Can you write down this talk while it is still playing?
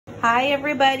Hi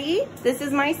everybody, this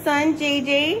is my son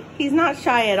JJ. He's not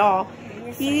shy at all.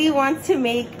 He wants to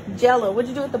make Jello. What'd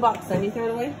you do with the box, son? You throw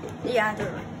it away? Yeah, I threw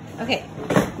it away. Okay,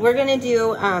 we're gonna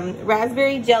do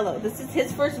raspberry Jello. This is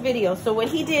his first video. So what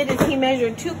he did is he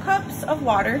measured 2 cups of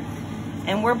water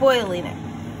and we're boiling it,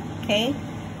 okay?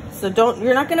 So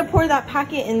you're not gonna pour that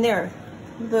packet in there.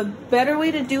 The better way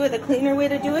to do it, the cleaner way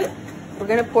to do it, we're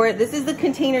gonna pour it. This is the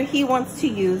container he wants to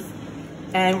use.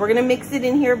 And we're gonna mix it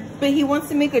in here, but he wants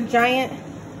to make a giant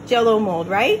Jello mold,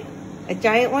 right? A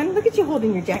giant one. Look at you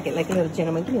holding your jacket like a little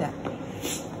gentleman. Give me that.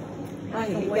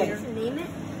 Name it?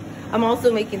 I'm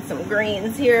also making some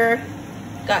greens here.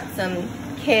 Got some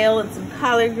kale and some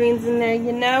collard greens in there,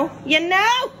 you know? You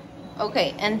know?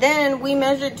 Okay, and then we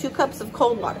measured 2 cups of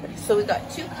cold water. So we got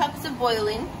 2 cups of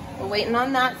boiling. We're waiting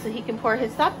on that so he can pour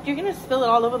his stuff. You're gonna spill it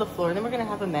all over the floor, then we're gonna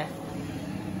have a mess.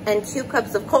 And 2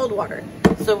 cups of cold water.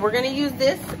 So we're gonna use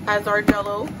this as our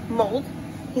Jello mold.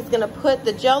 He's gonna put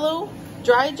the Jello,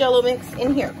 dry Jello mix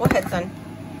in here. Go ahead, son.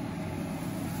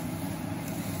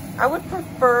 I would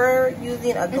prefer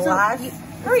using a glass.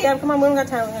 Hurry up, come on, we don't got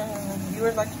time.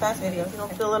 Viewers like fast videos.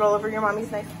 Don't spill it all over your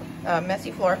mommy's nice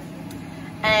messy floor.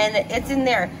 And it's in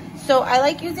there. So I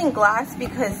like using glass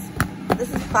because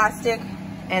this is plastic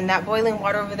and that boiling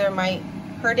water over there might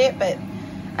hurt it, but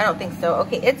I don't think so.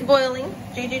 Okay, it's boiling.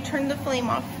 JJ, turn the flame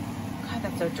off. God,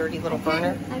 that's a dirty little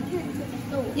burner. I can't touch the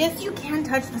stove. Yes, you can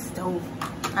touch the stove.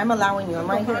 I'm allowing you. I'm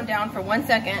right here. Down for 1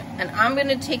 second, and I'm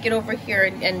gonna take it over here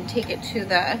and take it to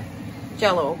the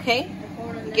Jello, okay?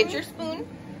 Get your spoon.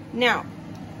 Now,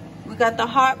 we got the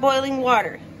hot boiling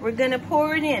water. We're gonna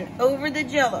pour it in over the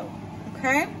Jello,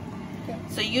 okay?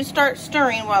 So you start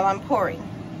stirring while I'm pouring,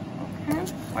 okay?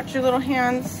 Watch your little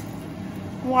hands.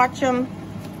 Watch them.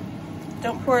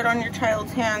 Don't pour it on your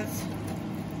child's hands.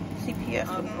 CPS.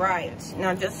 All right.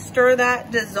 Now just stir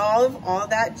that, dissolve all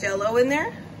that Jello in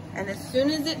there. And as soon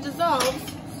as it dissolves,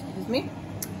 excuse me,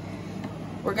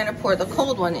 we're gonna pour the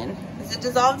cold one in. Is it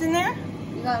dissolved in there?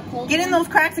 You got a cold Get in those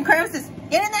cracks and crevices.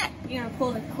 Get in there. You're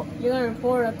gonna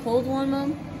pour a cold one,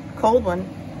 Mom? Cold one.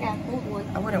 Yeah, cold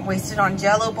one. I wouldn't waste it on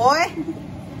Jello, boy.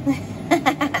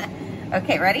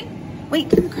 Okay, ready? Wait,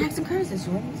 get in the cracks and crevices.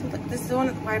 So look, this is the one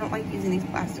why I don't like using these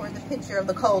plastic. Where's the picture of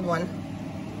the cold one?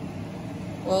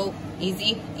 Whoa,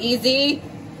 easy, easy,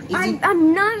 easy.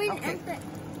 I'm not even at that.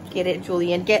 Get it,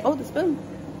 Julian. Get, oh, the spoon.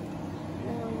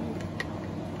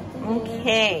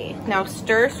 Okay, now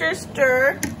stir, stir,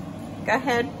 stir. Go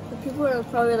ahead. The people are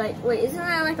probably like, wait, isn't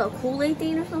that like a Kool-Aid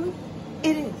thing or something?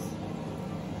 It is.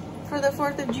 For the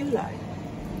 4th of July.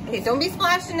 Okay, don't be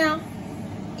splashing now.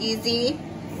 Easy.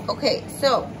 Okay,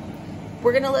 so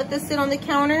we're gonna let this sit on the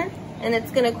counter and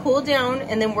it's gonna cool down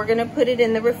and then we're gonna put it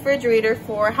in the refrigerator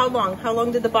for how long? How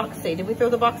long did the box say? Did we throw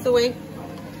the box away?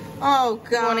 Oh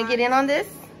God. You wanna get in on this?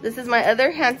 This is my other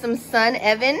handsome son,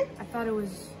 Evan. I thought it was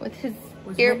with his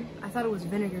ear. I thought it was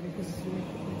vinegar because it's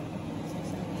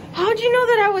How'd you know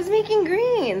that I was making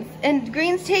greens? And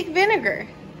greens take vinegar.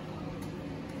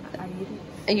 I didn't.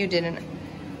 And you didn't.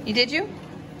 You did you?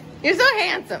 You're so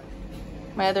handsome.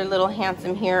 My other little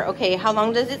handsome here. Okay, how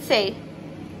long does it say?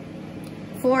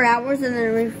 4 hours in the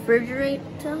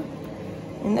refrigerator.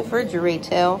 In the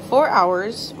refrigerator, 4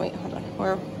 hours. Wait, hold on.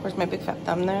 Where's my big fat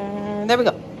thumb there? There we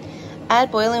go. Add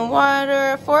boiling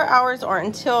water, 4 hours or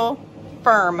until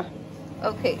firm.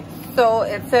 Okay, so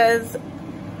it says,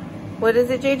 what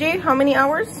is it, JJ? How many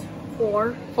hours?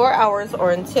 4. 4 hours or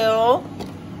until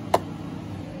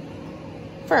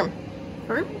firm.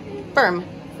 Firm? Firm.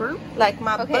 Firm? Like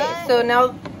my butt. So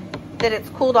now that it's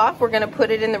cooled off, we're gonna put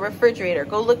it in the refrigerator.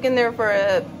 Go look in there for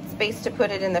a space to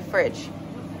put it in the fridge.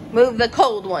 Move the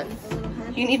cold ones.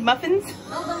 You need muffins?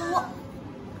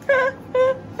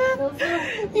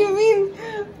 You mean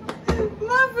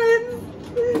muffins?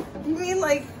 You mean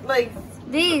like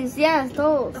these? Yes,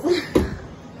 those.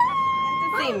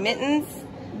 Say mittens.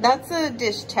 That's a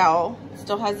dish towel.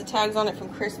 Still has the tags on it from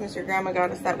Christmas. Your grandma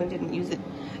got us that one. Didn't use it.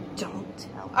 Don't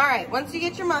tell. All right. Once you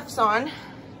get your muffs on,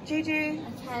 JJ.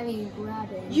 I can't even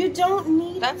grab it. You don't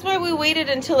need. That's why we waited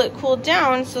until it cooled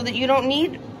down so that you don't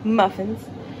need muffins.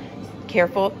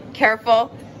 Careful,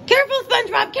 careful, careful,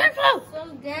 SpongeBob, careful.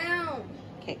 Slow down.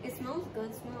 Okay. It smells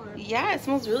good. Smell it. Yeah, it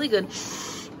smells really good.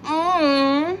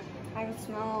 I can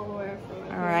smell where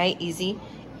from. All right, easy,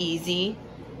 easy,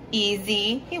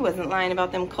 easy. He wasn't lying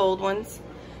about them cold ones.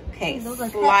 Okay,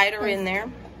 slide her in there.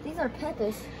 These are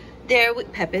peppers. There,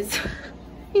 peppers.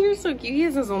 You're so cute. He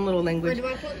has his own little language.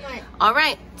 Where do I put my? All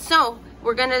right, so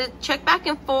we're gonna check back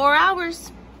in 4 hours.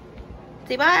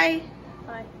 Say bye.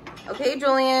 Bye. Okay,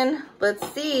 Julian, let's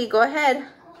see. Go ahead.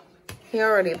 He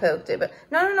already poked it, but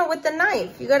no, with the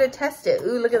knife. You gotta test it.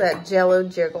 Ooh, look at that Jello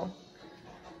jiggle.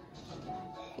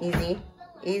 Easy.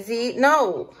 Easy.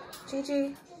 No.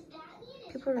 Gigi.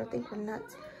 People are going to think we're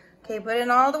nuts. Okay, put it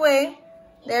in all the way.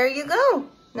 There you go.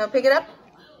 Now pick it up.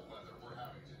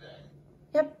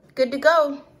 Yep, good to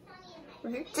go.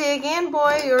 Dig in,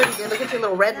 boy. You already did. Look at your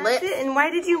little red lips. And why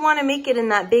did you want to make it in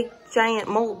that big, giant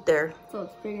mold there? So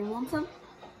it's big and want some?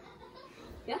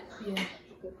 Yeah? Yeah.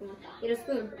 Get a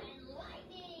spoon.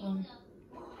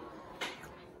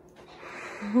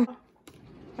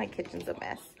 My kitchen's a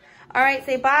mess. All right,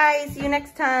 say bye. See you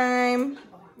next time.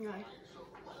 Bye.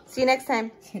 See you next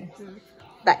time.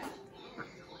 Bye.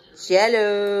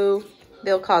 Jello.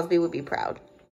 Bill Cosby would be proud.